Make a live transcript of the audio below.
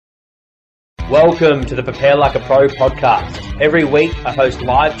Welcome to the Prepare Like a Pro podcast. Every week I host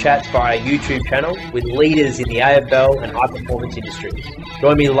live chats via our YouTube channel with leaders in the AFL and high performance industries.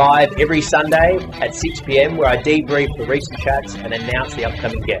 Join me live every Sunday at 6 p.m. where I debrief the recent chats and announce the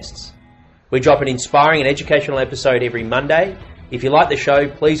upcoming guests. We drop an inspiring and educational episode every Monday. If you like the show,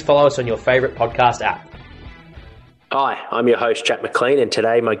 please follow us on your favourite podcast app. Hi, I'm your host, Jack McLean, and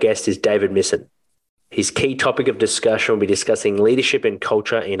today my guest is David Misson. His key topic of discussion will be discussing leadership and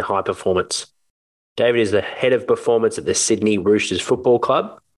culture in high performance. David is the head of performance at the Sydney Roosters Football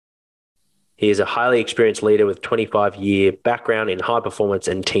Club. He is a highly experienced leader with 25-year background in high performance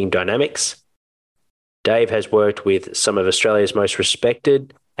and team dynamics. Dave has worked with some of Australia's most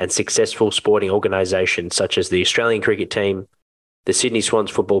respected and successful sporting organisations such as the Australian Cricket Team, the Sydney Swans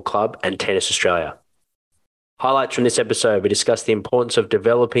Football Club and Tennis Australia. Highlights from this episode, we discuss the importance of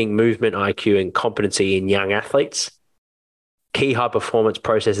developing movement IQ and competency in young athletes, key high performance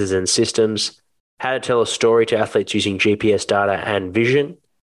processes and systems, how to tell a story to athletes using GPS data and vision,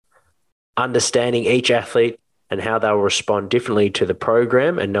 understanding each athlete and how they will respond differently to the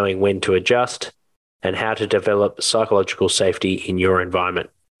program and knowing when to adjust, and how to develop psychological safety in your environment.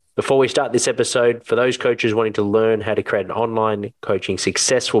 Before we start this episode, for those coaches wanting to learn how to create an online coaching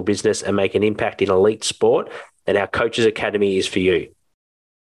successful business and make an impact in elite sport, then our Coaches Academy is for you.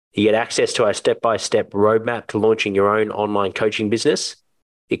 You get access to our step-by-step roadmap to launching your own online coaching business,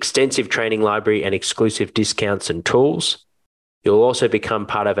 extensive training library and exclusive discounts and tools. You'll also become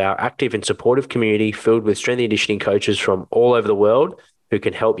part of our active and supportive community filled with strength and conditioning coaches from all over the world who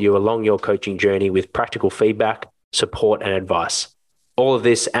can help you along your coaching journey with practical feedback, support and advice. All of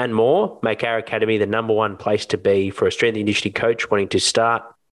this and more make our academy the number one place to be for a strength and conditioning coach wanting to start,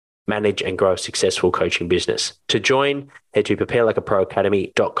 manage and grow a successful coaching business. To join, head to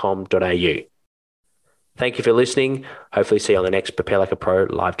preparelikeaprocademy.com.au. Thank you for listening. Hopefully see you on the next Prepare Like a Pro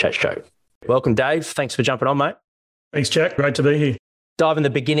live chat show. Welcome, Dave. Thanks for jumping on, mate. Thanks, Jack. Great to be here. Dive in the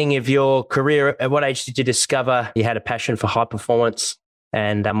beginning of your career. At what age did you discover you had a passion for high performance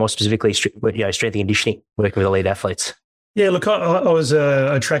and more specifically, strength and conditioning, working with elite athletes? Yeah, look, I was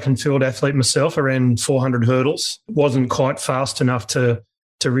a track and field athlete myself. I ran 400 hurdles. Wasn't quite fast enough to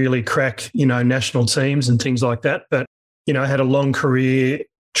really crack, national teams and things like that. But, I had a long career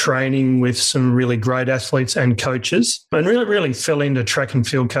training with some really great athletes and coaches, and really fell into track and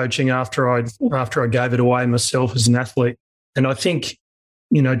field coaching after I gave it away myself as an athlete. And I think,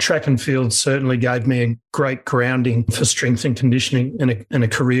 track and field certainly gave me a great grounding for strength and conditioning and a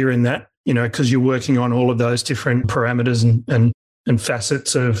career in that, because you're working on all of those different parameters and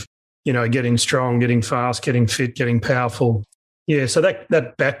facets of, getting strong, getting fast, getting fit, getting powerful. Yeah, so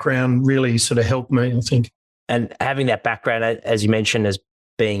that background really sort of helped me, I think. And having that background, as you mentioned, as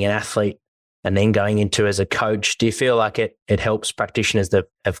being an athlete and then going into as a coach, do you feel like it helps practitioners that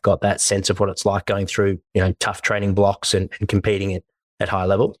have got that sense of what it's like going through, tough training blocks and competing at high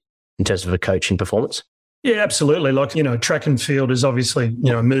level in terms of a coach in performance? Yeah, absolutely. Like, track and field is obviously,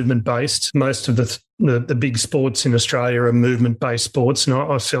 movement based. Most of the big sports in Australia are movement based sports. And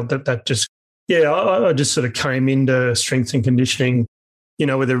I felt that just, I just sort of came into strength and conditioning,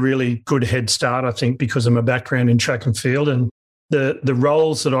 with a really good head start, I think, because of my background in track and field. And the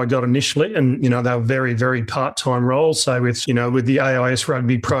roles that I got initially, and, they were very, very part-time roles. So with the AIS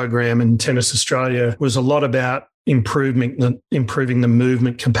rugby program and Tennis Australia was a lot about improving the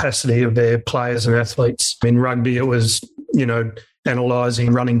movement capacity of their players and athletes. In rugby, it was,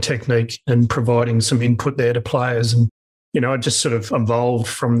 analysing running technique and providing some input there to players. And, I just sort of evolved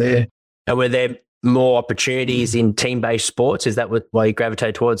from there. And were there more opportunities in team-based sports? Is that why you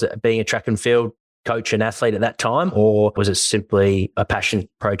gravitated towards being a track and field coach and athlete at that time, or was it simply a passion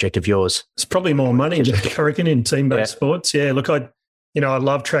project of yours? It's probably more money, I reckon, in team-based sports. Yeah, look, I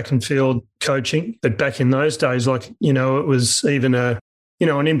love track and field coaching, but back in those days, it was even an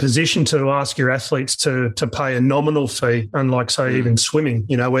imposition to ask your athletes to pay a nominal fee, unlike, say, even swimming,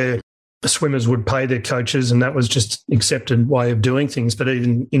 where the swimmers would pay their coaches and that was just accepted way of doing things. But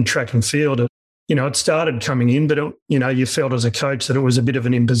even in track and field, it started coming in, but, you felt as a coach that it was a bit of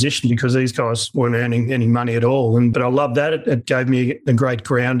an imposition because these guys weren't earning any money at all. But I love that. It gave me a great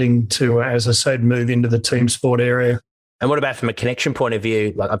grounding to, as I said, move into the team sport area. And what about from a connection point of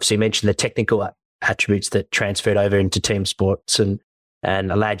view? Like obviously you mentioned the technical attributes that transferred over into team sports and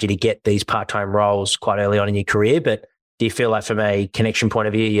allowed you to get these part-time roles quite early on in your career. But do you feel like from a connection point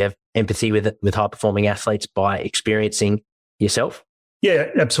of view, you have empathy with high-performing athletes by experiencing yourself? Yeah,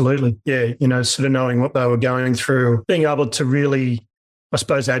 absolutely. Yeah, sort of knowing what they were going through, being able to really, I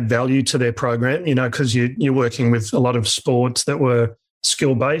suppose, add value to their program, because you're working with a lot of sports that were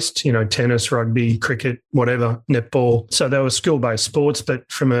skill-based, tennis, rugby, cricket, whatever, netball. So they were skill-based sports,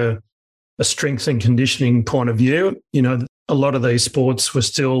 but from a a strength and conditioning point of view. A lot of these sports were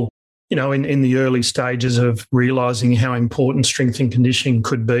still, in the early stages of realising how important strength and conditioning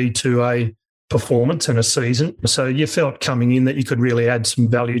could be to a performance and a season. So you felt coming in that you could really add some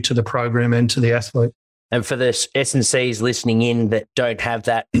value to the program and to the athlete. And for the S&Cs listening in that don't have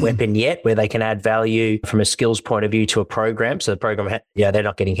that weapon yet, where they can add value from a skills point of view to a program, so the program, they're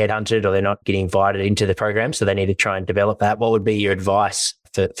not getting headhunted or they're not getting invited into the program, so they need to try and develop that. What would be your advice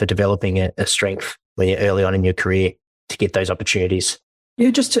for developing a strength when you're early on in your career to get those opportunities?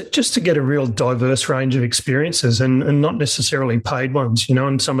 Yeah, just to get a real diverse range of experiences and not necessarily paid ones,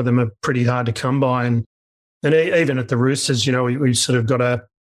 and some of them are pretty hard to come by. And even at the Roosters, we sort of got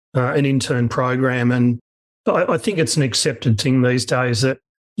an intern program, and I think it's an accepted thing these days that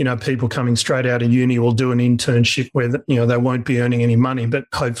people coming straight out of uni will do an internship where they won't be earning any money, but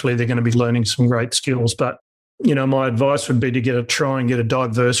hopefully they're going to be learning some great skills. But my advice would be to try and get a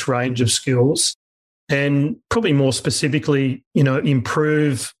diverse range of skills, and probably more specifically,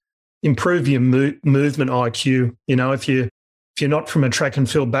 improve your movement IQ. If you're not from a track and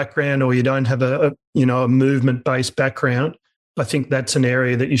field background or you don't have a movement based background, I think that's an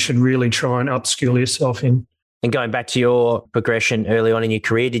area that you should really try and upskill yourself in. And going back to your progression early on in your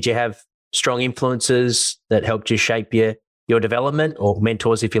career, did you have strong influences that helped you shape your development, or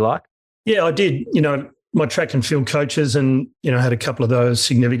mentors, if you like? Yeah, I did. My track and field coaches, and had a couple of those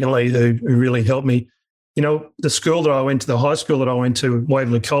significantly who really helped me. The school that I went to, the high school that I went to,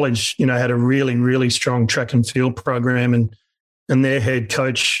 Waverley College, had a really, really strong track and field program, and their head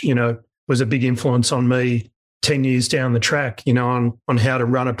coach, was a big influence on me 10 years down the track, on how to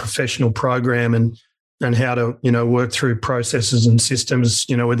run a professional program and how to, work through processes and systems,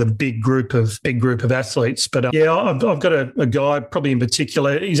 with a big group of athletes. But I've got a guy probably in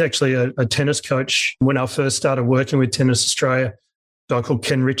particular. He's actually a tennis coach. When I first started working with Tennis Australia, a guy called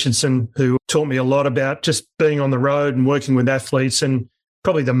Ken Richardson, who taught me a lot about just being on the road and working with athletes. And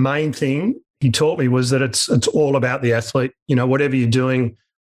probably the main thing he taught me was that it's all about the athlete. Whatever you're doing,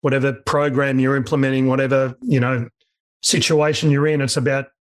 whatever program you're implementing, whatever, situation you're in, it's about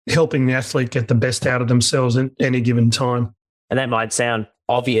helping the athlete get the best out of themselves at any given time. And that might sound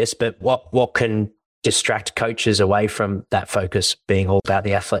obvious, but what can distract coaches away from that focus being all about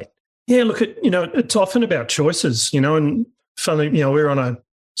the athlete? Yeah, look, it's often about choices, and finally, we're on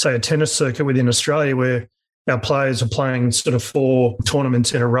a tennis circuit within Australia where our players are playing sort of 4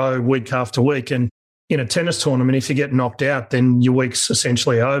 tournaments in a row, week after week. And in a tennis tournament, if you get knocked out, then your week's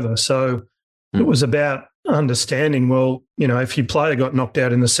essentially over. So it was about understanding, well, if your player got knocked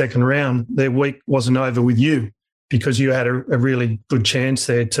out in the second round, their week wasn't over with you because you had a really good chance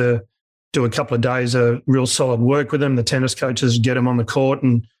there to do a couple of days of real solid work with them. The tennis coaches get them on the court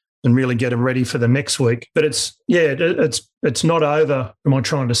and really get them ready for the next week. But it's not over, am I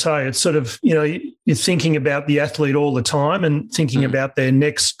trying to say? It's sort of, you're thinking about the athlete all the time and thinking about their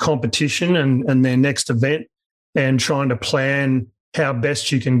next competition and their next event and trying to plan how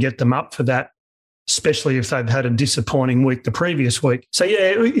best you can get them up for that, especially if they've had a disappointing week the previous week. So,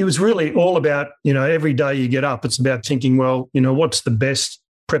 it was really all about, every day you get up, it's about thinking, well, what's the best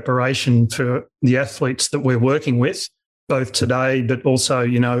preparation for the athletes that we're working with, both today, but also,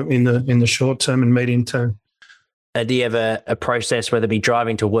 in the short term and medium term. Do you have a process, whether it be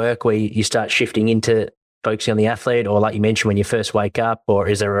driving to work, where you start shifting into focusing on the athlete, or like you mentioned, when you first wake up, or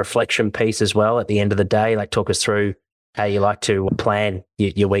is there a reflection piece as well at the end of the day? Like, talk us through how you like to plan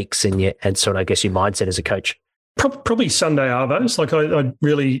your weeks and sort of, I guess, your mindset as a coach. Probably Sunday arvos. Like I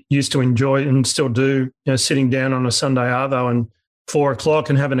really used to enjoy and still do, sitting down on a Sunday arvo and 4 o'clock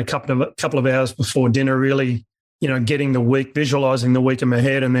and having a couple of hours before dinner, really, getting the week, visualizing the week in my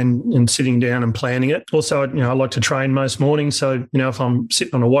head and sitting down and planning it. Also, I like to train most mornings. So, if I'm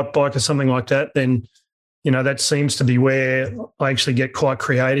sitting on a watt bike or something like that, then, that seems to be where I actually get quite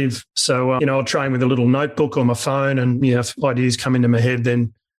creative. So, I'll train with a little notebook or my phone, and, if ideas come into my head,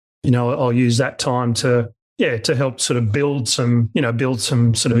 then, I'll use that time to help sort of build some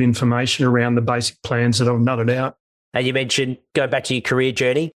sort of information around the basic plans that I've nutted out. And you mentioned, going back to your career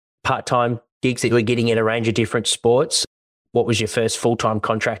journey, part-time gigs that you were getting in a range of different sports. What was your first full-time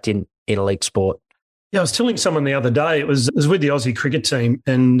contract in elite sport? Yeah, I was telling someone the other day, it was with the Aussie cricket team,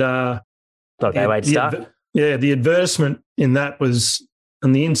 and not a bad way to start. The advertisement in that was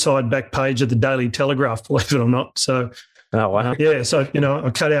on the inside back page of the Daily Telegraph, believe it or not. So, oh wow, so I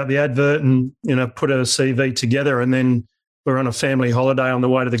cut out the advert and put a CV together, and then we're on a family holiday on the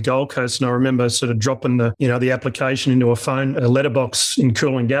way to the Gold Coast, and I remember sort of dropping the application into a letterbox in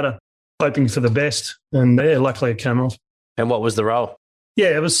Coolangatta, hoping for the best, and luckily it came off. And what was the role?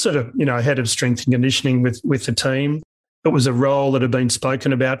 Yeah, it was sort of head of strength and conditioning with the team. It was a role that had been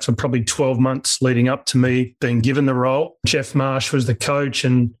spoken about for probably 12 months leading up to me being given the role. Jeff Marsh was the coach,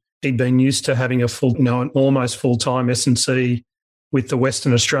 and he'd been used to having a full, an almost full-time S&C with the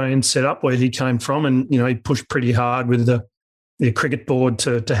Western Australian setup where he came from. And, he pushed pretty hard with the cricket board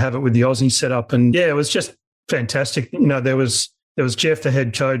to have it with the Aussie setup. And yeah, it was just fantastic. There was Jeff, the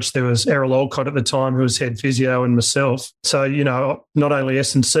head coach. There was Errol Olcott at the time, who was head physio, and myself. So, not only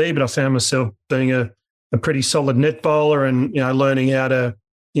S&C, but I found myself being a pretty solid net bowler and, learning how to,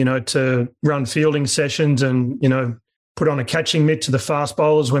 to run fielding sessions and, put on a catching mitt to the fast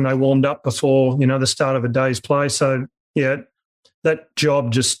bowlers when they warmed up before, the start of a day's play. So, yeah, that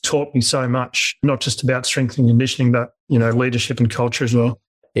job just taught me so much, not just about strength and conditioning, but, leadership and culture as well.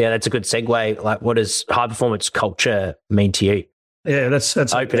 Yeah, that's a good segue. Like, what does high performance culture mean to you? Yeah, that's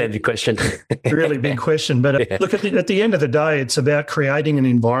open-ended question. Really big question. But look, at the end of the day, it's about creating an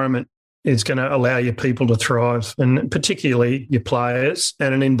environment that's going to allow your people to thrive, and particularly your players,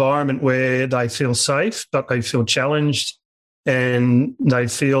 and an environment where they feel safe, but they feel challenged, and they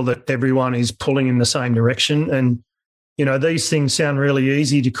feel that everyone is pulling in the same direction. And, these things sound really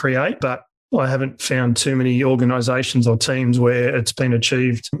easy to create, but I haven't found too many organisations or teams where it's been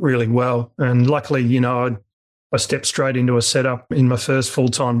achieved really well. And luckily, I stepped straight into a setup in my first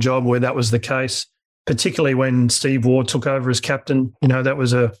full-time job where that was the case, particularly when Steve Waugh took over as captain. That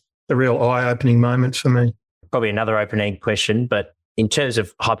was a real eye-opening moment for me. Probably another open-ended question, but in terms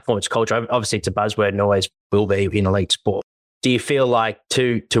of high-performance culture, obviously it's a buzzword and always will be in elite sport. Do you feel like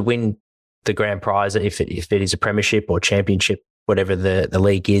to win the grand prize, if it is a premiership or championship, whatever the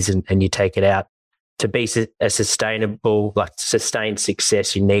league is, and you take it out, to be a sustained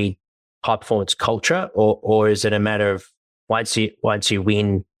success, you need high performance culture, or is it a matter of once you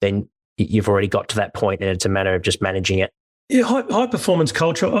win, then you've already got to that point and it's a matter of just managing it? Yeah, high performance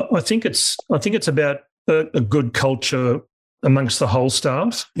culture. I think it's about a good culture amongst the whole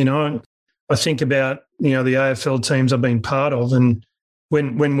staff. I think about the AFL teams I've been part of, and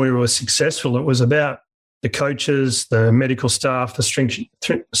when we were successful, it was about the coaches, the medical staff, the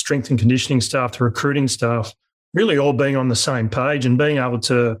strength and conditioning staff, the recruiting staff, really all being on the same page and being able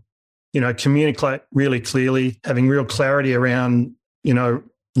to, communicate really clearly, having real clarity around,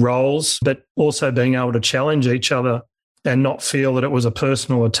 roles, but also being able to challenge each other and not feel that it was a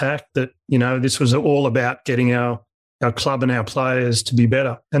personal attack, that, this was all about getting our club and our players to be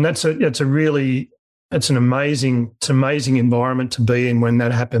better. And it's an amazing environment to be in when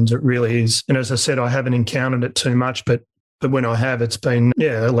that happens. It really is. And as I said, I haven't encountered it too much, but when I have, it's been,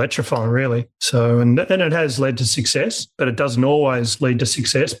 electrifying, really. So, and it has led to success, but it doesn't always lead to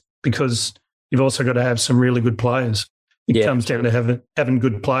success because you've also got to have some really good players. It comes down to having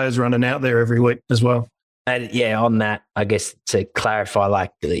good players running out there every week as well. And on that, I guess to clarify,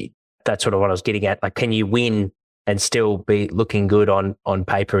 that's sort of what I was getting at. Like, can you win and still be looking good on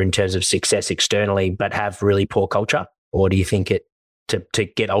paper in terms of success externally, but have really poor culture? Or do you think to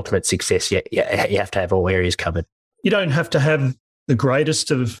get ultimate success, you have to have all areas covered? You don't have to have the greatest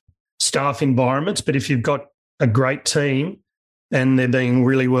of staff environments, but if you've got a great team and they're being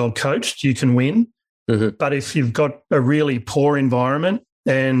really well coached, you can win. Mm-hmm. But if you've got a really poor environment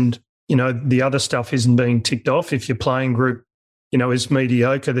and, the other stuff isn't being ticked off, if your playing group, is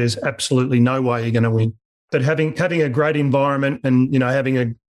mediocre, there's absolutely no way you're going to win. But having a great environment and, having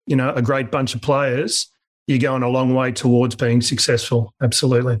a great bunch of players, you're going a long way towards being successful.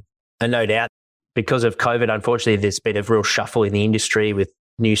 Absolutely. And no doubt, because of COVID, unfortunately, there's been a real shuffle in the industry with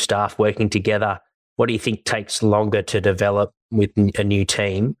new staff working together. What do you think takes longer to develop with a new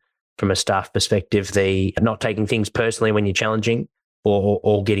team from a staff perspective? The not taking things personally when you're challenging,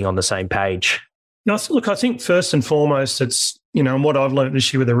 or getting on the same page? Look, I think first and foremost, it's, and what I've learned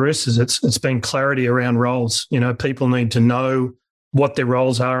this year with the Roosters, it's been clarity around roles. People need to know what their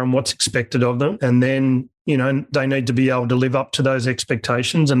roles are and what's expected of them. And then, they need to be able to live up to those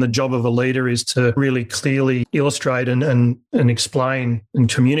expectations. And the job of a leader is to really clearly illustrate and explain and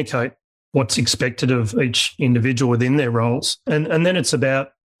communicate what's expected of each individual within their roles. And then it's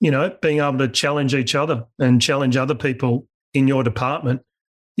about, being able to challenge each other and challenge other people in your department.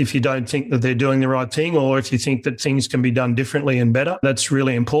 If you don't think that they're doing the right thing, or if you think that things can be done differently and better, that's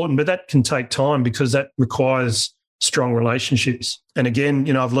really important. But that can take time because that requires strong relationships. And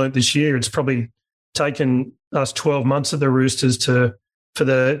again, I've learned this year, it's probably taken us 12 months at the Roosters for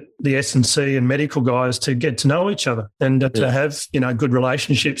the S&C and medical guys to get to know each other and to have, good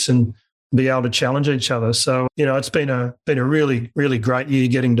relationships and be able to challenge each other. So, it's been a really, really great year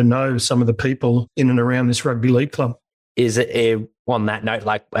getting to know some of the people in and around this rugby league club. Is it on that note,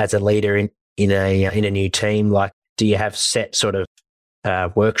 like as a leader in a new team, like do you have set sort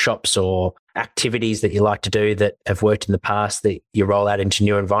of workshops or activities that you like to do that have worked in the past that you roll out into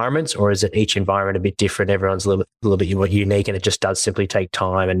new environments, or is it each environment a bit different? Everyone's a little bit unique, and it just does simply take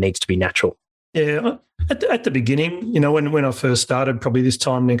time and needs to be natural. Yeah, at the beginning, when I first started, probably this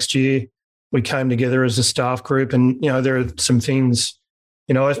time next year, we came together as a staff group, and there are some things.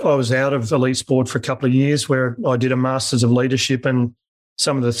 I was out of elite sport for a couple of years where I did a Masters of Leadership, and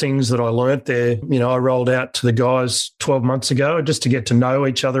some of the things that I learnt there, I rolled out to the guys 12 months ago just to get to know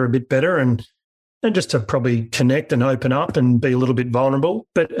each other a bit better and just to probably connect and open up and be a little bit vulnerable.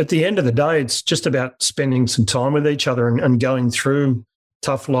 But at the end of the day, it's just about spending some time with each other and going through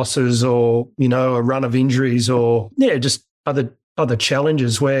tough losses or, a run of injuries or, just other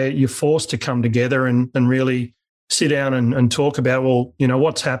challenges where you're forced to come together and really sit down and talk about,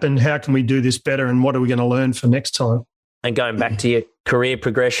 what's happened, how can we do this better, and what are we going to learn for next time? And going back to your career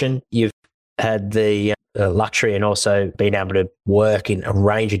progression, you've had the luxury and also being able to work in a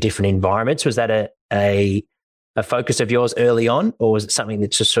range of different environments. Was that a focus of yours early on, or was it something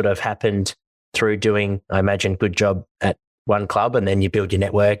that just sort of happened through doing, I imagine, good job at one club, and then you build your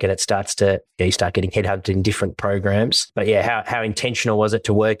network and it starts to, you start getting headhunted in different programs? But how intentional was it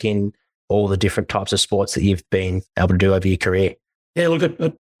to work in all the different types of sports that you've been able to do over your career? Yeah,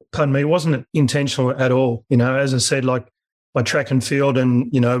 look, pardon me, it wasn't intentional at all. As I said, like my track and field and,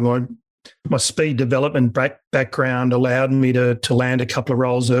 my speed development background allowed me to land a couple of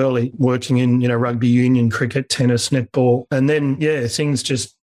roles early, working in, rugby union, cricket, tennis, netball. And then, things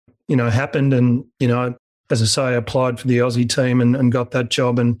just, happened. And, as I say, I applied for the Aussie team and got that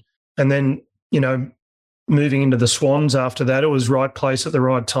job. And then, moving into the Swans after that, it was right place at the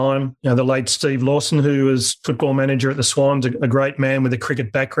right time. The late Steve Lawson, who was football manager at the Swans, a great man with a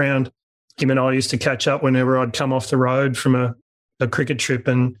cricket background. Him and I used to catch up whenever I'd come off the road from a cricket trip.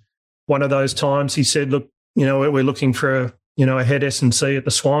 And one of those times he said, look, we're looking for a head S&C at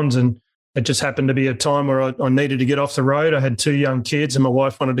the Swans. And it just happened to be a time where I needed to get off the road. I had 2 young kids and my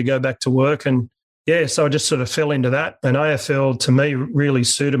wife wanted to go back to work. And so I just sort of fell into that. And AFL to me really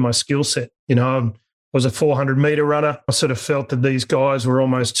suited my skill set. I was a 400-metre runner. I sort of felt that these guys were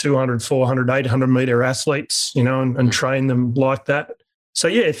almost 200, 400, 800-metre athletes, and trained them like that. So,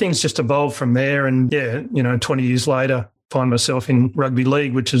 things just evolved from there. And, 20 years later, find myself in rugby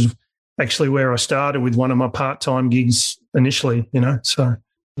league, which is actually where I started with one of my part-time gigs initially, so.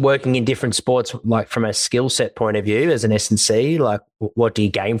 Working in different sports, like from a skill set point of view as an S&C, like what do you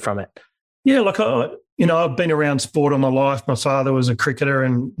gain from it? Yeah, look, I've been around sport all my life. My father was a cricketer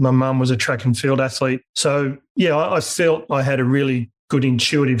and my mum was a track and field athlete. So, I felt I had a really good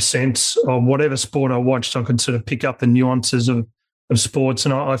intuitive sense of whatever sport I watched, I could sort of pick up the nuances of sports.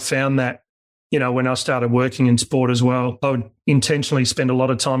 And I found that, when I started working in sport as well, I would intentionally spend a lot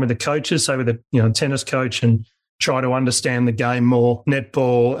of time with the coaches, say with a tennis coach, and try to understand the game more,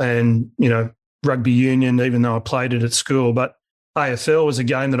 netball and, rugby union, even though I played it at school. But AFL was a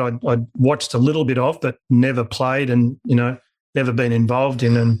game that I'd watched a little bit of, but never played and, never been involved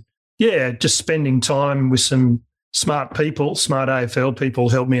in. And, just spending time with some smart people, smart AFL people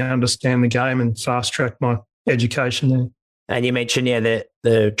helped me understand the game and fast-track my education there. And you mentioned,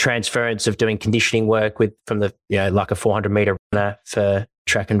 the transference of doing conditioning work from the, like a 400-metre runner for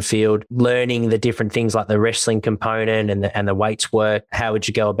track and field, learning the different things like the wrestling component and the weights work. How would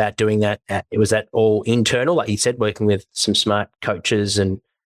you go about doing that? Was that all internal, like you said, working with some smart coaches and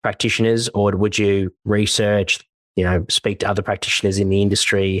practitioners, or would you research, speak to other practitioners in the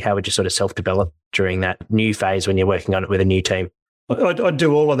industry? How would you sort of self-develop during that new phase when you're working on it with a new team? I'd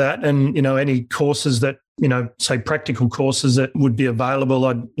do all of that, and any courses that say practical courses that would be available,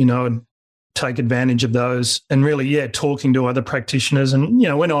 I'd take advantage of those, and really talking to other practitioners. And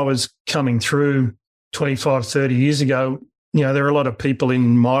when I was coming through 25, 30 years ago, there were a lot of people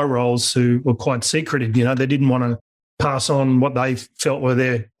in my roles who were quite secretive. They didn't want to pass on what they felt were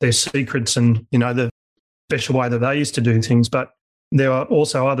their secrets and the special way that they used to do things. But there are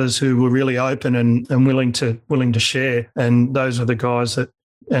also others who were really open and willing to share. And those are the guys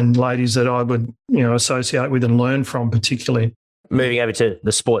and ladies that I would, associate with and learn from particularly. Moving over to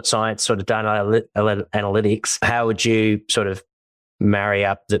the sports science sort of data analytics, how would you sort of marry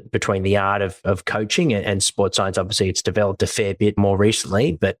up between the art of coaching and sports science? Obviously, it's developed a fair bit more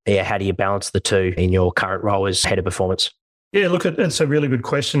recently, but how do you balance the two in your current role as head of performance? Yeah, look, it's a really good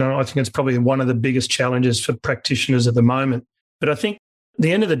question. I think it's probably one of the biggest challenges for practitioners at the moment. But I think at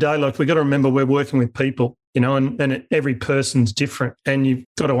the end of the day, we've got to remember we're working with people, and every person's different. And you've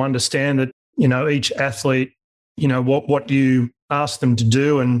got to understand that, each athlete, what you ask them to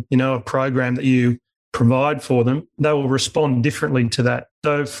do and, a program that you provide for them, they will respond differently to that.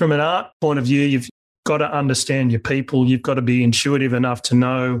 So from an art point of view, you've got to understand your people. You've got to be intuitive enough to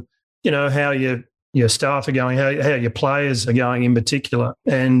know how your staff are going, how your players are going in particular,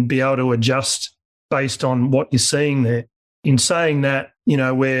 and be able to adjust based on what you're seeing there. In saying that,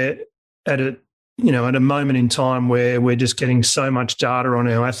 we're at a moment in time where we're just getting so much data on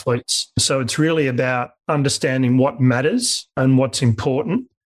our athletes. So it's really about understanding what matters and what's important.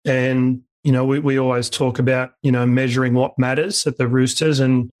 And, we always talk about, measuring what matters at the Roosters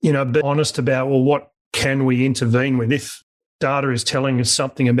and, be honest about, well, what can we intervene with? If data is telling us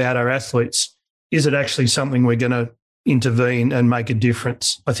something about our athletes, is it actually something we're going to intervene and make a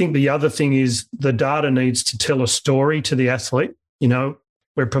difference? I think the other thing is the data needs to tell a story to the athlete.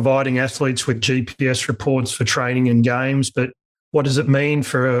 We're providing athletes with GPS reports for training and games, but what does it mean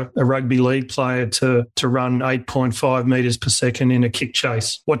for a rugby league player to run 8.5 metres per second in a kick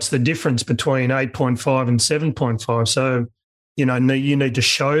chase? What's the difference between 8.5 and 7.5? So, you need to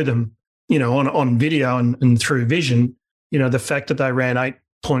show them, on video and through vision, the fact that they ran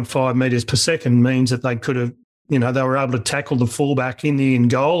 8.5 metres per second means that they could have, they were able to tackle the fullback in the in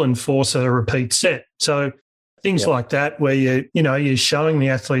goal and force a repeat set. So things like that where you're showing the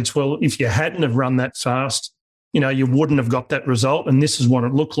athletes, well, if you hadn't have run that fast, you wouldn't have got that result. And this is what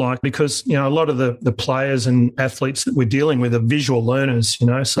it looked like because, a lot of the players and athletes that we're dealing with are visual learners,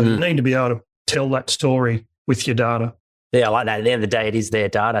 so you need to be able to tell that story with your data. Yeah, I like that. At the end of the day, it is their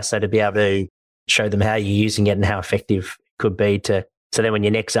data. So to be able to show them how you're using it and how effective it could be so then when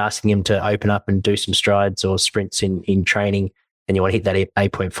you're next asking him to open up and do some strides or sprints in training and you want to hit that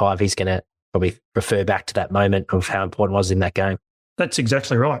 8.5, he's going to probably refer back to that moment of how important it was in that game. That's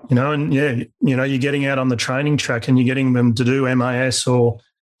exactly right. And you're getting out on the training track and you're getting them to do MAS or,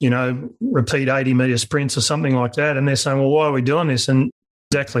 repeat 80-metre sprints or something like that. And they're saying, well, why are we doing this? And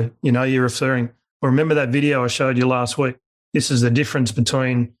exactly, you're referring, well, remember that video I showed you last week? This is the difference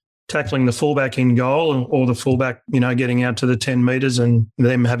between tackling the fullback in goal or the fullback, getting out to the 10 metres and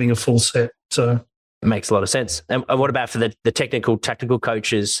them having a full set. So it makes a lot of sense. And what about for the tactical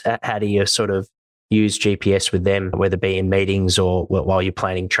coaches? How do you sort of use GPS with them, whether it be in meetings or while you're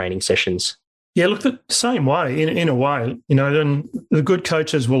planning training sessions? Yeah, look, the same way, in a way, and the good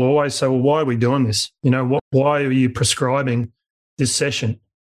coaches will always say, well, why are we doing this? Why are you prescribing this session?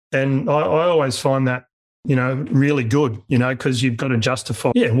 And I always find that, really good, because you've got to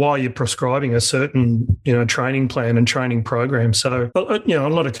justify, why you're prescribing a certain, training plan and training program. So, a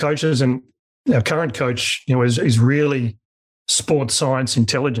lot of coaches and our current coach, is really sports science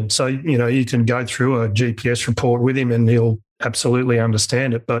intelligent. So, you can go through a GPS report with him and he'll absolutely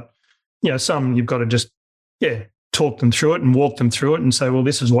understand it. But, some you've got to just, talk them through it and walk them through it and say, well,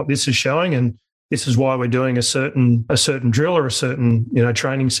 this is what this is showing and this is why we're doing a certain drill or a certain,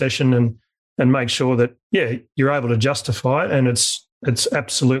 training session and make sure that, you're able to justify it and it's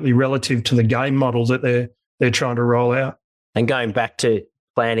absolutely relative to the game model that they're trying to roll out. And going back to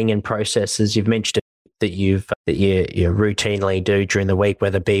planning and processes, you've mentioned that you routinely do during the week,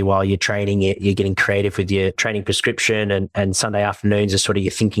 whether it be while you're training, you're getting creative with your training prescription and Sunday afternoons are sort of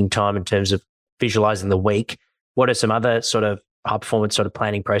your thinking time in terms of visualizing the week. What are some other sort of high performance sort of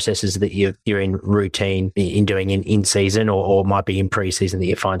planning processes that you're in routine in doing in season or might be in pre-season that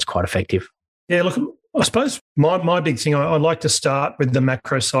you find is quite effective? Yeah, look, I suppose my big thing, I like to start with the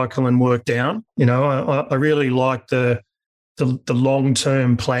macro cycle and work down. I really like the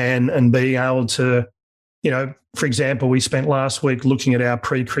long-term plan and being able to, for example, we spent last week looking at our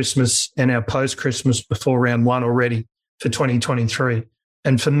pre-Christmas and our post-Christmas before round one already for 2023.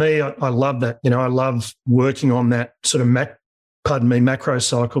 And for me, I love that. I love working on that sort of macro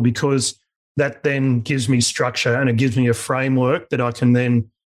cycle because that then gives me structure and it gives me a framework that I can then,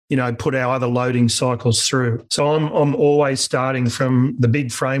 put our other loading cycles through. So I'm always starting from the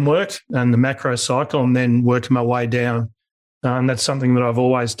big framework and the macro cycle and then working my way down. And that's something that I've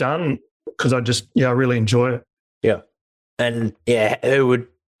always done because I really enjoy it. Yeah. And who would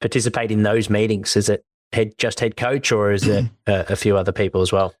participate in those meetings? Is it head coach or is it a few other people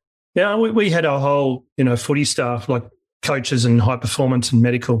as well? Yeah, we had our whole, footy staff, like coaches and high performance and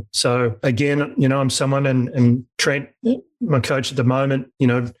medical. So again, I'm someone and Trent, my coach at the moment,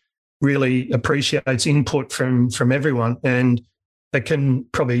 really appreciates input from everyone and that can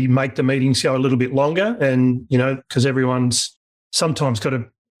probably make the meetings go a little bit longer and, because everyone's sometimes got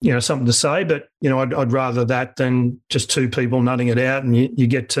something to say, but, I'd rather that than just two people nutting it out and you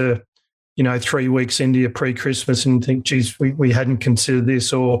get to, 3 weeks into your pre-Christmas and think, geez, we hadn't considered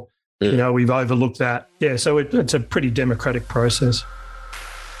this or, we've overlooked that. Yeah, so it's a pretty democratic process.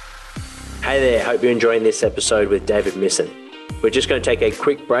 Hey there, hope you're enjoying this episode with David Misson. We're just going to take a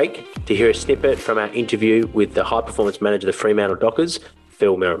quick break to hear a snippet from our interview with the high performance manager of the Fremantle Dockers,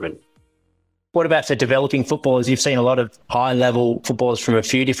 Phil Merriman. What about for developing footballers? You've seen a lot of high-level footballers from a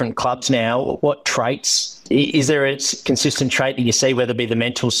few different clubs now. What traits, is there a consistent trait that you see, whether it be the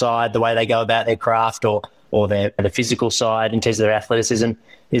mental side, the way they go about their craft, or the physical side in terms of their athleticism?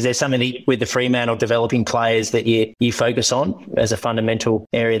 Is there something with the Fremantle developing players that you focus on as a fundamental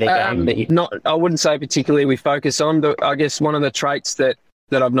area of their game? I wouldn't say particularly we focus on, but I guess one of the traits that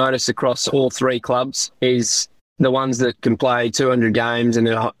I've noticed across all three clubs is the ones that can play 200 games and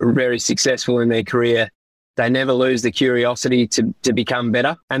are very successful in their career. They never lose the curiosity to become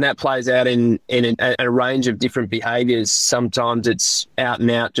better. And that plays out in a range of different behaviours. Sometimes it's out and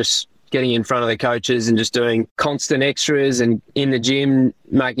out, just getting in front of the coaches and just doing constant extras, and in the gym,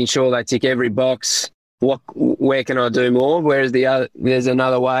 making sure they tick every box. Where can I do more? Whereas there's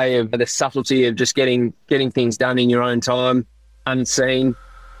another way of the subtlety of just getting things done in your own time, unseen.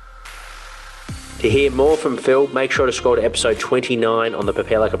 To hear more from Phil, make sure to scroll to episode 29 on the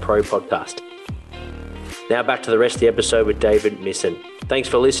Prepare Like a Pro podcast. Now back to the rest of the episode with David Misson. Thanks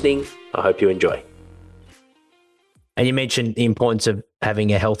for listening. I hope you enjoy. And you mentioned the importance of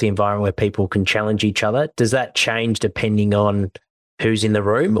having a healthy environment where people can challenge each other. Does that change depending on who's in the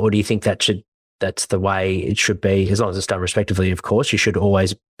room, or do you think that's the way it should be? As long as it's done respectfully, of course, you should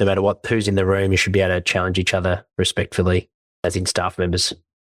always, no matter who's in the room, you should be able to challenge each other respectfully, as in staff members.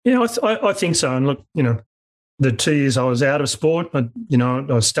 Yeah, I think so. And look, the 2 years I was out of sport,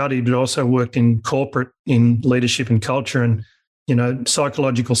 I studied, but also worked in corporate, in leadership and culture. And,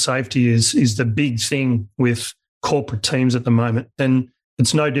 psychological safety is the big thing with corporate teams at the moment. And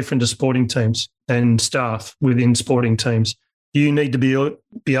it's no different to sporting teams and staff within sporting teams. You need to be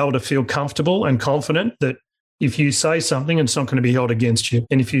able to feel comfortable and confident that if you say something, it's not going to be held against you.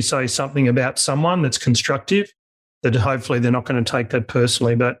 And if you say something about someone that's constructive, that hopefully they're not going to take that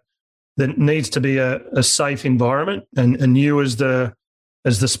personally. But there needs to be a safe environment, and you as the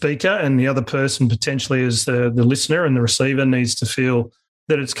speaker and the other person potentially as the listener and the receiver needs to feel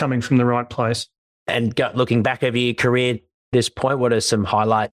that it's coming from the right place. And looking back over your career at this point, what are some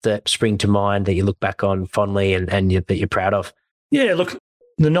highlights that spring to mind that you look back on fondly and that you're proud of? Yeah, look,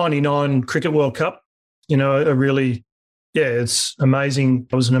 the 99 Cricket World Cup, it's amazing.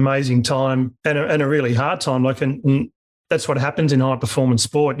 It was an amazing time and a really hard time. And that's what happens in high performance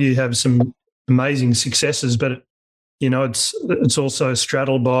sport. You have some amazing successes, but it's also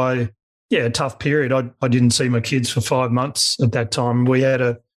straddled by a tough period. I didn't see my kids for 5 months at that time. We had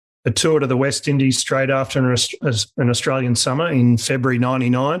a tour to the West Indies straight after an Australian summer in February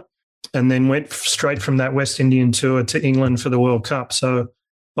 99, and then went straight from that West Indian tour to England for the World Cup. So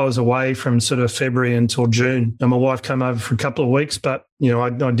I was away from sort of February until June, and my wife came over for a couple of weeks, but, I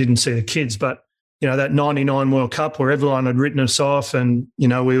didn't see the kids. But, that 99 World Cup where everyone had written us off and,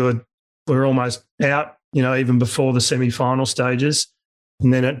 we were almost out, even before the semi-final stages.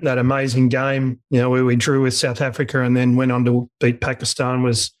 And then that amazing game, where we drew with South Africa and then went on to beat Pakistan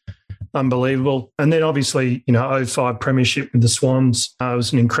was unbelievable. And then obviously, 05 premiership with the Swans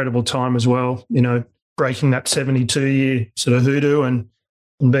was an incredible time as well, breaking that 72-year sort of hoodoo and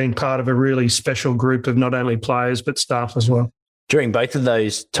being part of a really special group of not only players but staff as well. During both of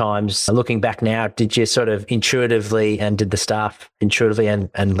those times, looking back now, did you sort of intuitively, and did the staff intuitively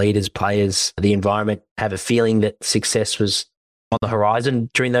and leaders, players, the environment have a feeling that success was on the horizon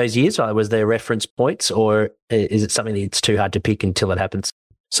during those years? Or was there reference points, or is it something that's too hard to pick until it happens?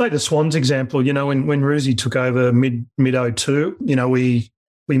 Say the Swans example, when Ruzi took over mid-02,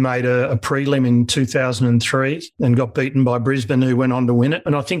 we made a prelim in 2003 and got beaten by Brisbane, who went on to win it.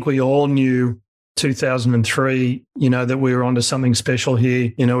 And I think we all knew 2003, that we were onto something special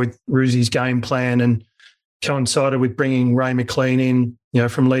here, with Ruzi's game plan, and coincided with bringing Ray McLean in,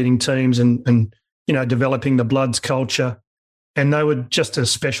 from leading teams and developing the Bloods culture. And they were just a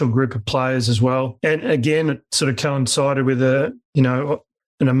special group of players as well. And again, it sort of coincided with an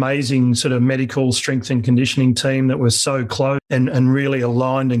amazing sort of medical strength and conditioning team that was so close and really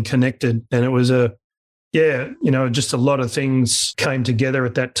aligned and connected. And it was just a lot of things came together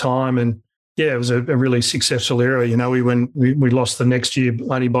at that time. And it was a really successful era. We lost the next year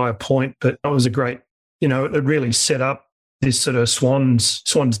only by a point, but it was a great, it really set up this sort of Swans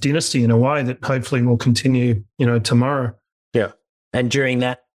dynasty in a way that hopefully will continue, tomorrow. Yeah. And during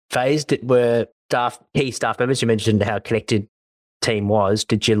that phase, were key staff members, you mentioned how connected team was,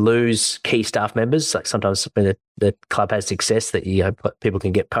 did you lose key staff members? Like sometimes when the club has success that people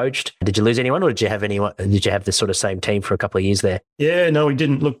can get poached. Did you lose anyone, or did you have anyone? Did you have the sort of same team for a couple of years there? Yeah, no, we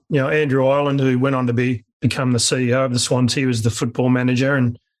didn't. Look, Andrew Ireland, who went on to become the CEO of the Swans, he was the football manager,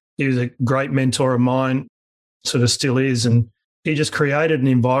 and he was a great mentor of mine, sort of still is, and he just created an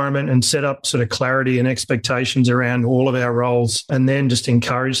environment and set up sort of clarity and expectations around all of our roles, and then just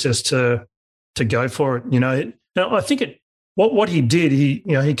encouraged us to to go for it. Now, I think what he did,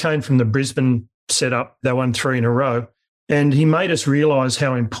 he came from the Brisbane setup. They won 3 in a row, and he made us realise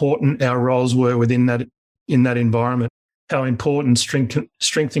how important our roles were within that environment. How important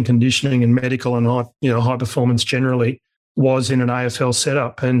strength and conditioning and medical and high performance generally was in an AFL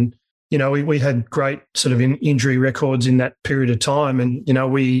setup. And we had great sort of injury records in that period of time, and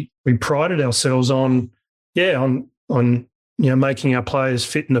we prided ourselves on making our players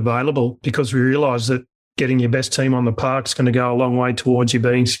fit and available, because we realised that getting your best team on the park is going to go a long way towards you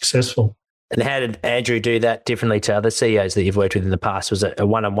being successful. And how did Andrew do that differently to other CEOs that you've worked with in the past? Was it a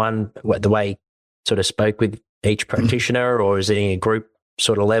one-on-one, the way he sort of spoke with each practitioner, or is it in a group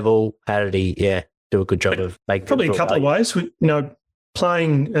sort of level? How did he do a good job of making probably a couple of ways?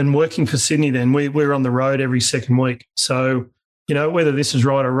 Playing and working for Sydney, then we're on the road every second week. So, whether this is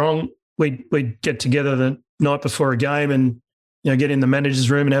right or wrong, we'd get together the night before a game and, get in the manager's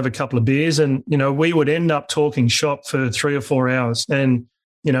room and have a couple of beers. And, we would end up talking shop for 3 or 4 hours. And,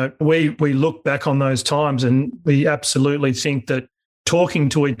 we look back on those times and we absolutely think that talking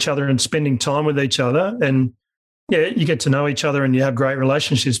to each other and spending time with each other, and you get to know each other and you have great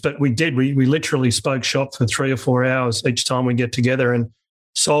relationships. But we literally spoke shop for 3 or 4 hours each time we get together and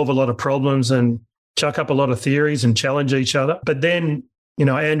solve a lot of problems and chuck up a lot of theories and challenge each other. But then,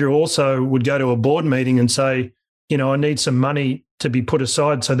 Andrew also would go to a board meeting and say, I need some money to be put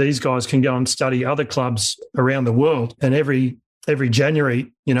aside so these guys can go and study other clubs around the world. And every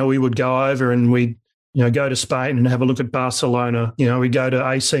January, we would go over and we'd, go to Spain and have a look at Barcelona. We'd go to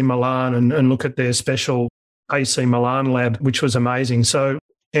AC Milan and look at their special AC Milan lab, which was amazing. So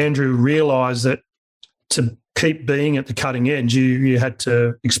Andrew realised that to keep being at the cutting edge, you had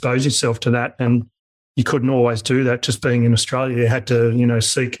to expose yourself to that, and you couldn't always do that just being in Australia. You had to,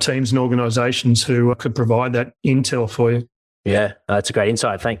 seek teams and organisations who could provide that intel for you. Yeah, that's a great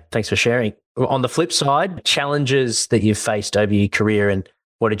insight. Thanks for sharing. On the flip side, challenges that you've faced over your career, and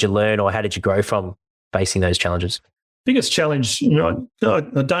what did you learn or how did you grow from facing those challenges? Biggest challenge, I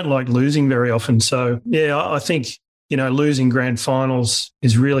don't like losing very often. So, I think, losing grand finals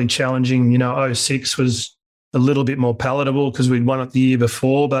is really challenging. 06 was a little bit more palatable because we'd won it the year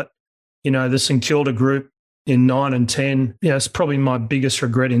before. But, the St Kilda group in 9 and 10, it's probably my biggest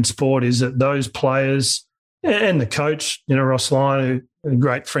regret in sport is that those players and the coach, Ross Lyon, a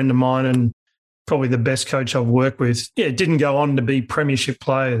great friend of mine and probably the best coach I've worked with, didn't go on to be premiership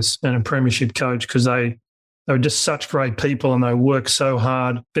players and a premiership coach because they were just such great people and they worked so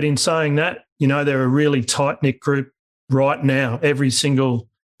hard. But in saying that, they're a really tight-knit group right now. Every single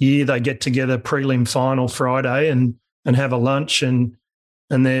year they get together prelim final Friday and have a lunch and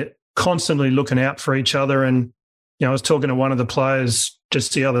they're constantly looking out for each other. And, I was talking to one of the players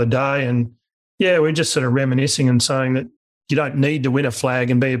just the other day and, we're just sort of reminiscing and saying that you don't need to win a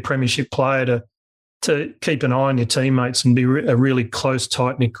flag and be a premiership player to keep an eye on your teammates and be a really close,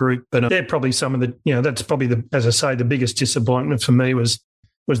 tight-knit group. But they're probably some of the, that's probably, as I say, the biggest disappointment for me was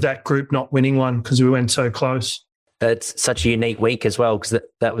that group not winning one because we went so close. It's such a unique week as well because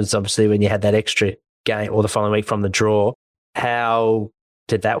that was obviously when you had that extra game or the following week from the draw. How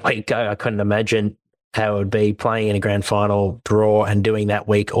did that week go? I couldn't imagine how it would be playing in a grand final draw and doing that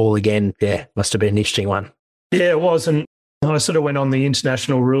week all again. Yeah, must have been an interesting one. Yeah, it was. And I sort of went on the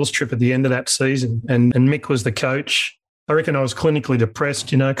international rules trip at the end of that season and Mick was the coach. I reckon I was clinically depressed,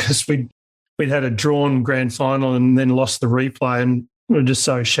 because we'd had a drawn grand final and then lost the replay and we were just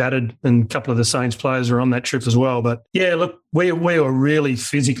so shattered, and a couple of the Saints players were on that trip as well. But, look, we were really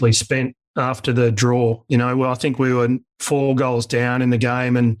physically spent after the draw. I think we were 4 goals down in the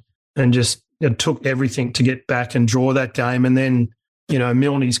game and just it took everything to get back and draw that game. And then,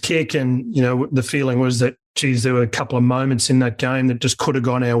 Milne's kick and, the feeling was that, geez, there were a couple of moments in that game that just could have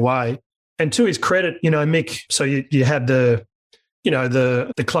gone our way. And to his credit, Mick, so you had the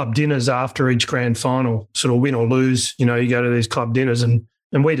club dinners after each grand final, sort of win or lose, you go to these club dinners and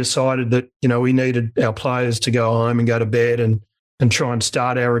we decided that, we needed our players to go home and go to bed and try and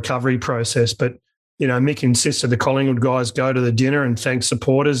start our recovery process. But, Mick insisted the Collingwood guys go to the dinner and thank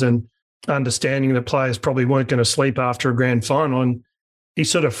supporters and understanding that players probably weren't going to sleep after a grand final. And he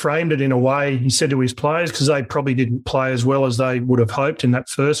sort of framed it in a way, he said to his players, because they probably didn't play as well as they would have hoped in that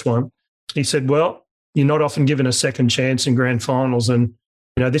first one. He said, well, you're not often given a second chance in grand finals. And,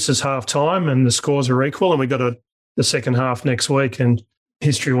 this is half time and the scores are equal and we got the second half next week. And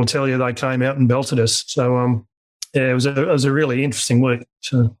history will tell you they came out and belted us. So, it was a really interesting week.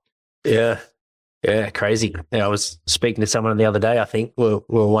 So, Yeah, crazy. I was speaking to someone the other day, I think. We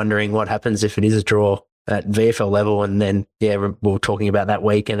were wondering what happens if it is a draw at VFL level. And then, we were talking about that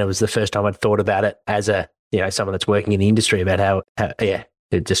week and it was the first time I'd thought about it as someone that's working in the industry about how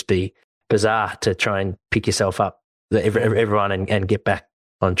it'd just be bizarre to try and pick yourself up, everyone, and get back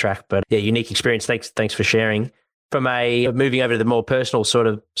on track. But yeah, unique experience. Thanks for sharing. From moving over to the more personal sort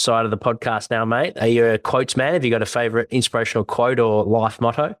of side of the podcast now, mate, are you a quotes man? Have you got a favourite inspirational quote or life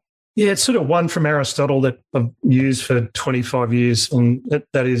motto? Yeah, it's sort of one from Aristotle that I've used for 25 years, and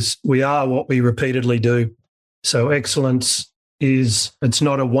that is, we are what we repeatedly do. So excellence it's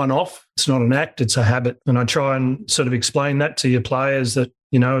not a one-off, it's not an act, it's a habit. And I try and sort of explain that to your players that,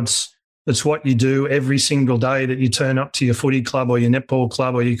 it's what you do every single day, that you turn up to your footy club or your netball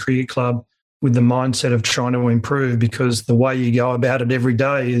club or your cricket club with the mindset of trying to improve, because the way you go about it every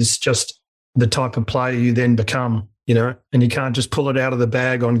day is just the type of player you then become, and you can't just pull it out of the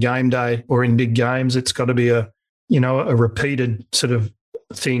bag on game day or in big games. It's got to be a repeated sort of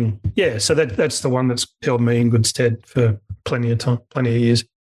thing. Yeah, so that's the one that's held me in good stead for plenty of time, plenty of years.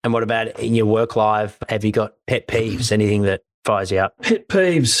 And what about in your work life? Have you got pet peeves, anything that fires you up? Pet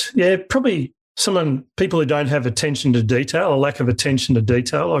peeves, yeah, probably people who don't have attention to detail, a lack of attention to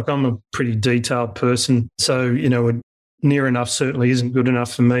detail. Like, I'm a pretty detailed person, so, near enough certainly isn't good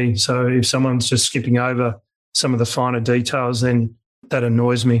enough for me. So if someone's just skipping over some of the finer details, then that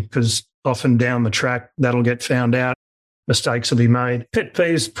annoys me, because often down the track that'll get found out, mistakes will be made. Pet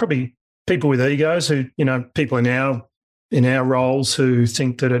peeves, probably people with egos who, people in our roles who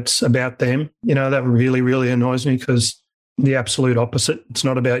think that it's about them. That really, really annoys me, because the absolute opposite. It's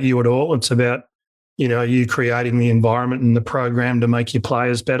not about you at all. It's about, you creating the environment and the program to make your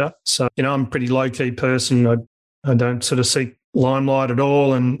players better. So, I'm a pretty low-key person. I don't sort of seek limelight at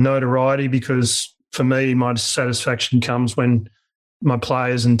all and notoriety, because for me, my satisfaction comes when my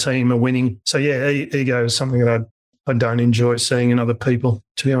players and team are winning. So, yeah, ego is something that I don't enjoy seeing in other people,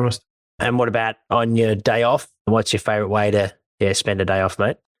 to be honest. And what about on your day off? What's your favourite way to spend a day off,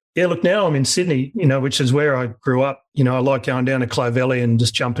 mate? Yeah, look, now I'm in Sydney, which is where I grew up. I like going down to Clovelly and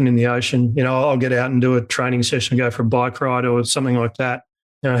just jumping in the ocean. I'll get out and do a training session, go for a bike ride or something like that.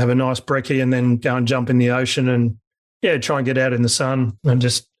 Have a nice brekkie and then go and jump in the ocean and, try and get out in the sun and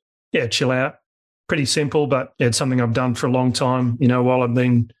just, chill out. Pretty simple, but it's something I've done for a long time, while I've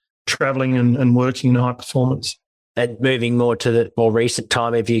been travelling and working in high performance. And moving more to the more recent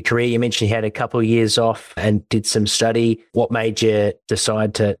time of your career, you mentioned you had a couple of years off and did some study. What made you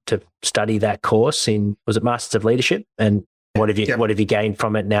decide to study that course was it Masters of Leadership? And what have you gained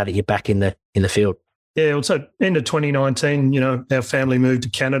from it now that you're back in the field? Yeah, well, so end of 2019, our family moved to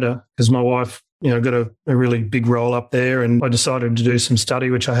Canada because my wife, got a really big role up there, and I decided to do some study,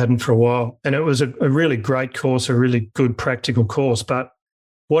 which I hadn't for a while. And it was a really great course, a really good practical course. But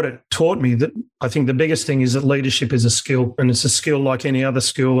what it taught me, that I think the biggest thing is that leadership is a skill, and it's a skill like any other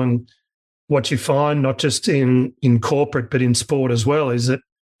skill. And what you find, not just in corporate, but in sport as well, is that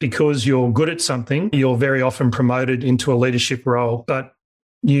because you're good at something, you're very often promoted into a leadership role. But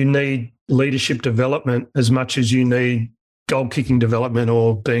you need leadership development as much as you need goal kicking development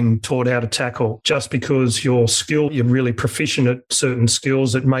or being taught how to tackle. Just because you're really proficient at certain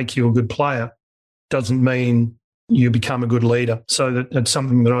skills that make you a good player doesn't mean you become a good leader. So that's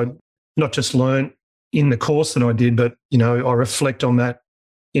something that I not just learned in the course that I did, but, I reflect on that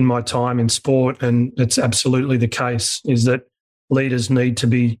in my time in sport. And it's absolutely the case, is that leaders need to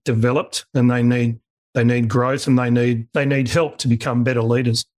be developed, and they need growth, and they need help to become better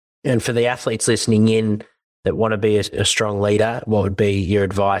leaders. And for the athletes listening in that want to be a strong leader, what would be your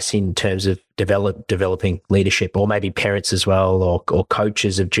advice in terms of developing leadership, or maybe parents as well, or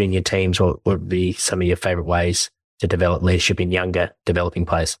coaches of junior teams? What would be some of your favourite ways to develop leadership in younger developing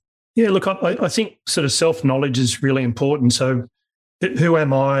players? Yeah, look, I think sort of self-knowledge is really important. So who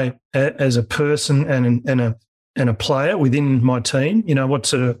am I as a person and a player within my team?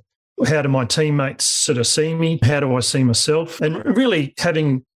 How do my teammates sort of see me? How do I see myself? And really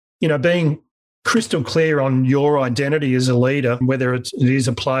having, being crystal clear on your identity as a leader, whether it is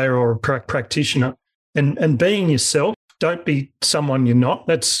a player or a practitioner, and being yourself. Don't be someone you're not.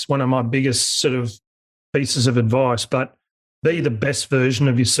 That's one of my biggest sort of pieces of advice. But be the best version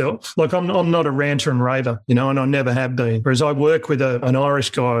of yourself. Like, I'm not a ranter and raver, and I never have been. Whereas I work with an Irish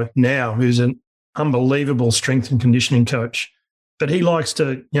guy now who's an unbelievable strength and conditioning coach. But he likes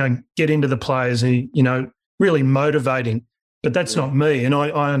to, get into the players, really motivating. But that's not me. And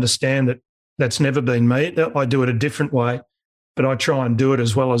I understand that that's never been me. I do it a different way, but I try and do it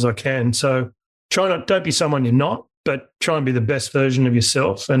as well as I can. So don't be someone you're not, but try and be the best version of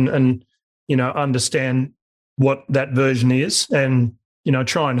yourself and understand what that version is, and,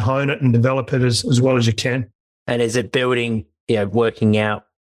 try and hone it and develop it as well as you can. And is it building, working out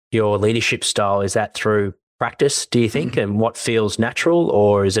your leadership style? Is that through practice, do you think, and what feels natural?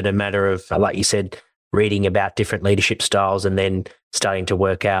 Or is it a matter of, like you said, reading about different leadership styles and then starting to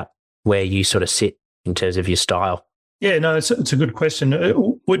work out where you sort of sit in terms of your style? Yeah, no, it's a good question. It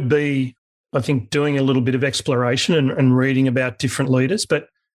would be, I think, doing a little bit of exploration and reading about different leaders. But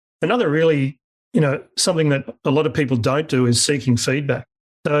another really, something that a lot of people don't do is seeking feedback.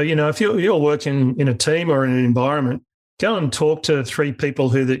 So, if you're working in a team or in an environment, go and talk to 3 people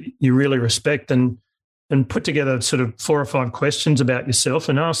that you really respect and put together sort of 4 or 5 questions about yourself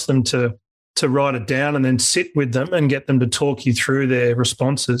and ask them to write it down and then sit with them and get them to talk you through their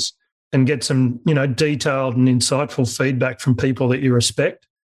responses and get some, detailed and insightful feedback from people that you respect.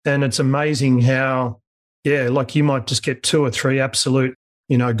 And it's amazing how, like you might just get 2 or 3 absolute,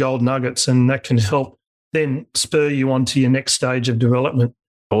 gold nuggets, and that can help then spur you on to your next stage of development.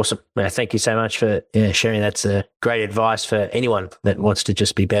 Awesome. Thank you so much for sharing. That's great advice for anyone that wants to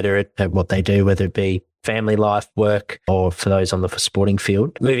just be better at what they do, whether it be family life, work, or for those on the sporting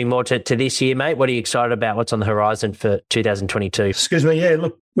field. Moving more to this year, mate, what are you excited about? What's on the horizon for 2022? Excuse me. Yeah,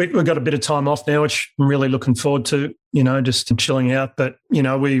 look, we've got a bit of time off now, which I'm really looking forward to, just chilling out. But,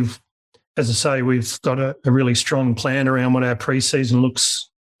 we've got a really strong plan around what our pre-season looks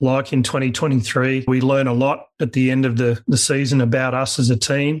like in 2023. We learn a lot at the end of the season about us as a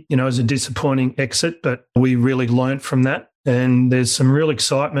team, as a disappointing exit, but we really learnt from that. And there's some real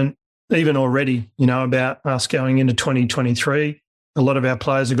excitement even already, about us going into 2023. A lot of our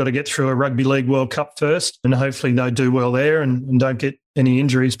players have got to get through a Rugby League World Cup first, and hopefully they do well there and don't get any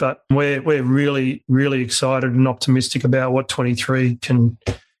injuries. But we're really, really excited and optimistic about what 23 can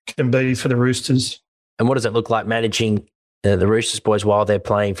be for the Roosters. And what does it look like managing the Roosters boys while they're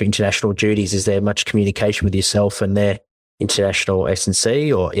playing for international duties? Is there much communication with yourself and their international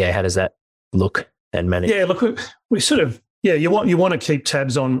S&C, or how does that look and manage? Yeah, look, we sort of, you want to keep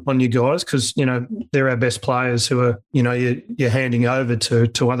tabs on your guys because, they're our best players who are, you're handing over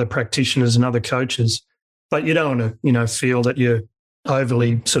to other practitioners and other coaches. But you don't want to, feel that you're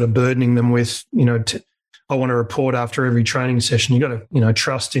overly sort of burdening them with, I want to report after every training session. You've got to,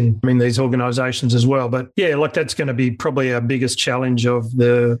 trust in these organisations as well. But that's going to be probably our biggest challenge of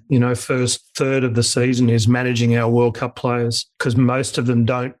the, first third of the season is managing our World Cup players, because most of them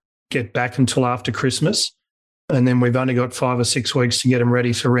don't get back until after Christmas. And then we've only got 5 or 6 weeks to get them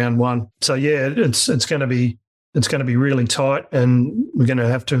ready for round 1. So it's going to be really tight, and we're going to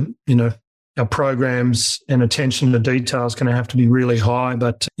have to, our programs and attention to detail is going to have to be really high.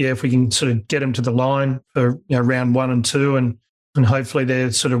 But if we can sort of get them to the line for round 1 and 2, and hopefully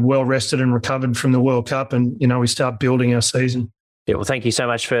they're sort of well rested and recovered from the World Cup, and we start building our season. Yeah, well, thank you so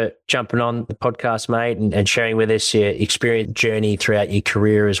much for jumping on the podcast, mate, and sharing with us your experience journey throughout your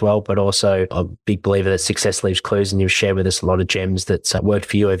career as well. But also, I'm a big believer that success leaves clues, and you've shared with us a lot of gems that's worked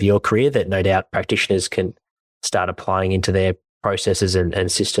for you over your career that no doubt practitioners can start applying into their processes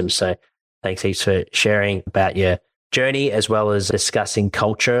and systems. So thanks heaps for sharing about your journey, as well as discussing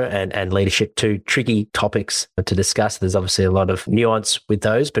culture and leadership, 2 tricky topics to discuss. There's obviously a lot of nuance with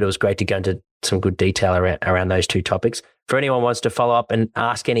those, but it was great to go into some good detail around those 2 topics. For anyone who wants to follow up and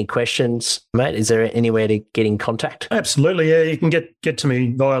ask any questions, mate, is there anywhere to get in contact? Absolutely, yeah. You can get to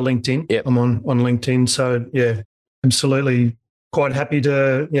me via LinkedIn. Yep. I'm on LinkedIn. So, absolutely quite happy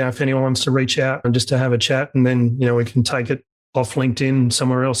to, if anyone wants to reach out and just to have a chat, and then, we can take it off LinkedIn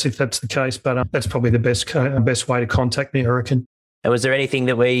somewhere else if that's the case. But that's probably the best way to contact me, I reckon. And was there anything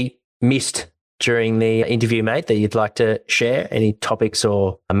that we missed during the interview, mate, that you'd like to share? Any topics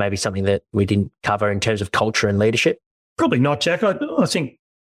or maybe something that we didn't cover in terms of culture and leadership? Probably not, Jack. I think,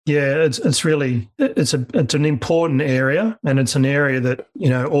 it's really, it's an important area, and it's an area that,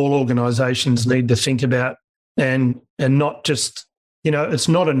 all organisations need to think about, and not just, it's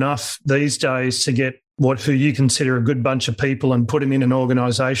not enough these days to get who you consider a good bunch of people and put them in an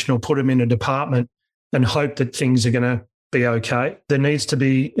organisation or put them in a department and hope that things are going to be okay. There needs to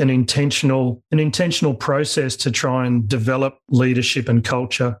be an intentional process to try and develop leadership and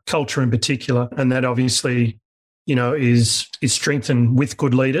culture in particular. And that obviously, is strengthened with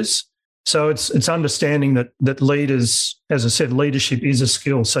good leaders. So it's understanding that leaders, as I said, leadership is a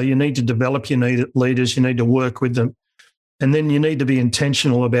skill. So you need to develop your leaders, you need to work with them. And then you need to be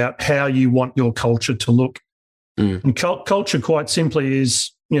intentional about how you want your culture to look. And culture, quite simply,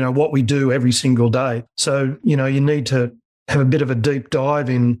 is, what we do every single day. So, you need to have a bit of a deep dive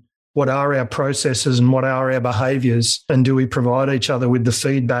in what are our processes and what are our behaviours, and do we provide each other with the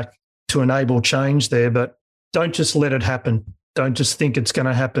feedback to enable change there. But don't just let it happen. Don't just think it's going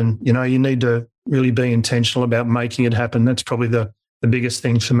to happen. You need to really be intentional about making it happen. That's probably the biggest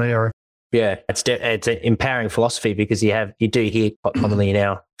thing for me, I reckon. Yeah, it's an empowering philosophy, because you do hear quite commonly in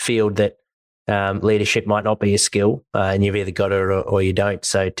our field that leadership might not be a skill, and you've either got it or you don't.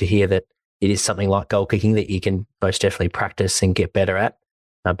 So to hear that it is something like goal kicking that you can most definitely practice and get better at,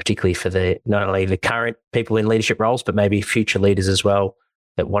 particularly for not only the current people in leadership roles, but maybe future leaders as well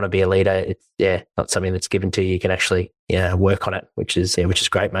that want to be a leader. It's not something that's given to you. You can actually work on it, which is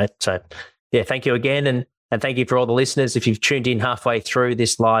great, mate. So thank you again, and thank you for all the listeners. If you've tuned in halfway through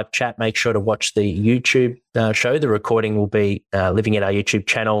this live chat, make sure to watch the YouTube show. The recording will be living in our YouTube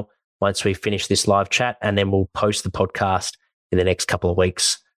channel once we finish this live chat, and then we'll post the podcast in the next couple of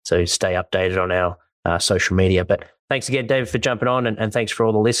weeks. So stay updated on our social media. But thanks again, David, for jumping on, and thanks for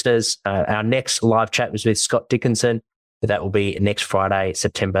all the listeners. Our next live chat was with Scott Dickinson. That will be next Friday,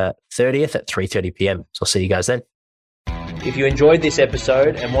 September 30th at 3:30 p.m. So I'll see you guys then. If you enjoyed this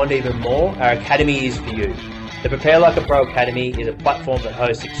episode and want even more, our Academy is for you. The Prepare Like a Pro Academy is a platform that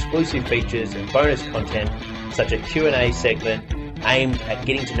hosts exclusive features and bonus content, such as a Q&A segment aimed at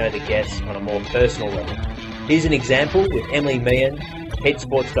getting to know the guests on a more personal level. Here's an example with Emily Meehan, head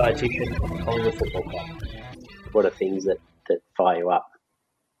sports dietitian at Collingwood Football Club. What are things that fire you up?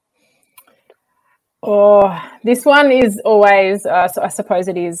 Oh, this one is always, I suppose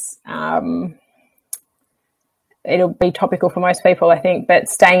it is, it'll be topical for most people, I think, but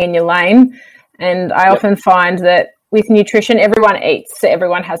staying in your lane. And I often find that with nutrition, everyone eats, so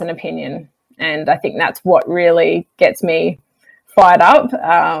everyone has an opinion. And I think that's what really gets me fired up,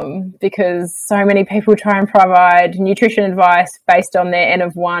 because so many people try and provide nutrition advice based on their N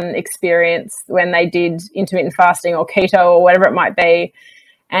of 1 experience when they did intermittent fasting or keto or whatever it might be.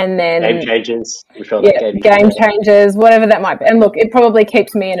 And then game changers, game changers, whatever that might be. And look, it probably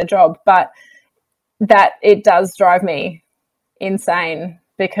keeps me in a job, but that it does drive me insane,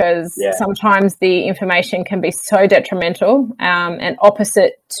 because sometimes the information can be so detrimental and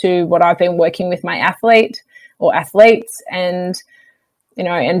opposite to what I've been working with my athlete or athletes, and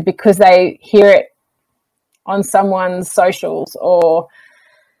and because they hear it on someone's socials or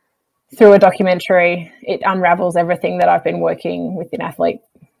through a documentary, it unravels everything that I've been working with an athlete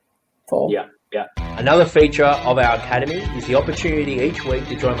for. Another feature of our Academy is the opportunity each week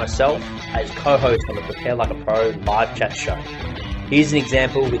to join myself as co-host on the Prepare Like a Pro live chat show. Here's an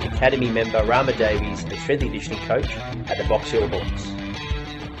example with Academy member Rama Davies, a strength and conditioning coach at the Box Hill Hawks.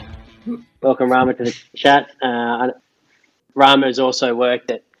 Welcome, Rama, to the chat. Rama has also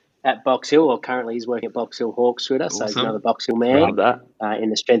worked at Box Hill, or currently he's working at Box Hill Hawks with us, awesome. So he's another Box Hill man in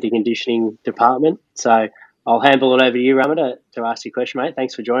the strength and conditioning department. So I'll handle it over to you, Rama, to ask your question, mate.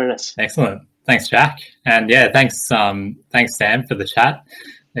 Thanks for joining us. Excellent. Thanks, Jack. And thanks Sam, for the chat.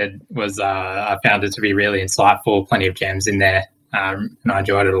 It was I found it to be really insightful, plenty of gems in there, and I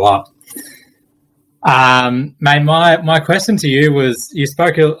enjoyed it a lot. Mate, my question to you was, you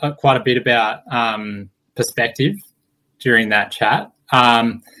spoke quite a bit about perspective during that chat.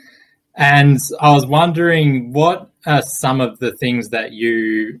 And I was wondering, what are some of the things that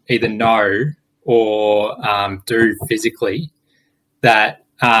you either know or do physically that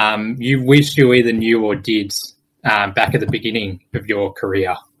you wish you either knew or did back at the beginning of your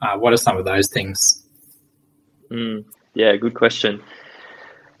career? What are some of those things? Good question.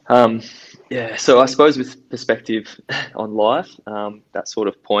 So I suppose with perspective on life, that sort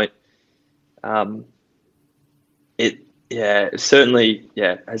of point, it certainly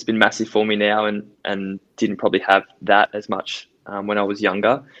has been massive for me now, and didn't probably have that as much when I was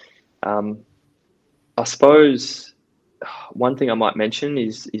younger. I suppose one thing I might mention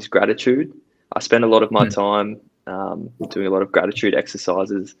is gratitude. I spend a lot of my time doing a lot of gratitude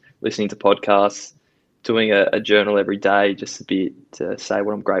exercises, listening to podcasts, doing a journal every day, just to say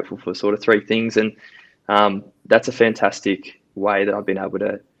what I'm grateful for, sort of 3 things. And that's a fantastic way that I've been able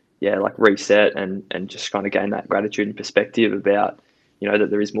to reset and just kind of gain that gratitude and perspective about, that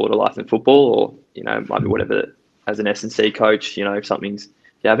there is more to life than football, or, might be whatever, as an S&C coach, if something's,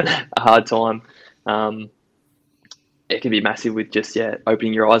 you're having a hard time, it can be massive with just,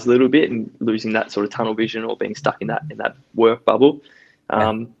 opening your eyes a little bit and losing that sort of tunnel vision or being stuck in that work bubble.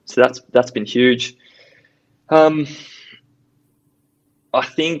 So that's been huge. I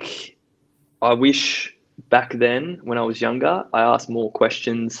think I wish back then, when I was younger, I asked more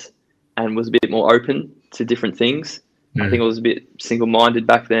questions and was a bit more open to different things. I think I was a bit single-minded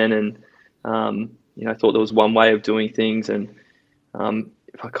back then, and I thought there was one way of doing things. And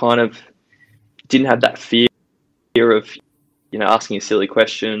if I kind of didn't have that fear of, asking a silly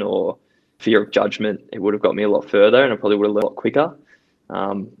question or fear of judgment, it would have got me a lot further, and I probably would have learned a lot quicker.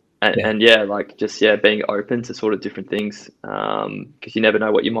 Being open to sort of different things, because you never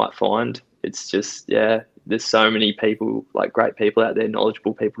know what you might find. It's just, there's so many people, great people out there,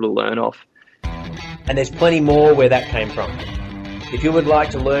 knowledgeable people to learn off. And there's plenty more where that came from. If you would like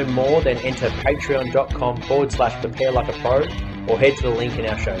to learn more, then enter patreon.com/preparelikeapro or head to the link in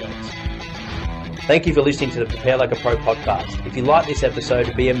our show notes. Thank you for listening to the Prepare Like a Pro podcast. If you like this episode,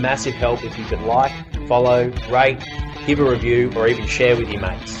 it'd be a massive help if you could like, follow, rate, give a review, or even share with your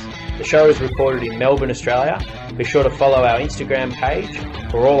mates. The show is recorded in Melbourne, Australia. Be sure to follow our Instagram page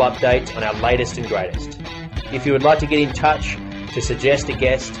for all updates on our latest and greatest. If you would like to get in touch to suggest a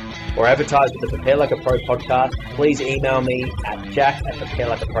guest or advertise with the Prepare Like a Pro podcast, please email me at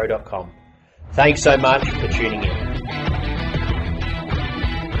jack@preparelikeapro.com. Thanks so much for tuning in.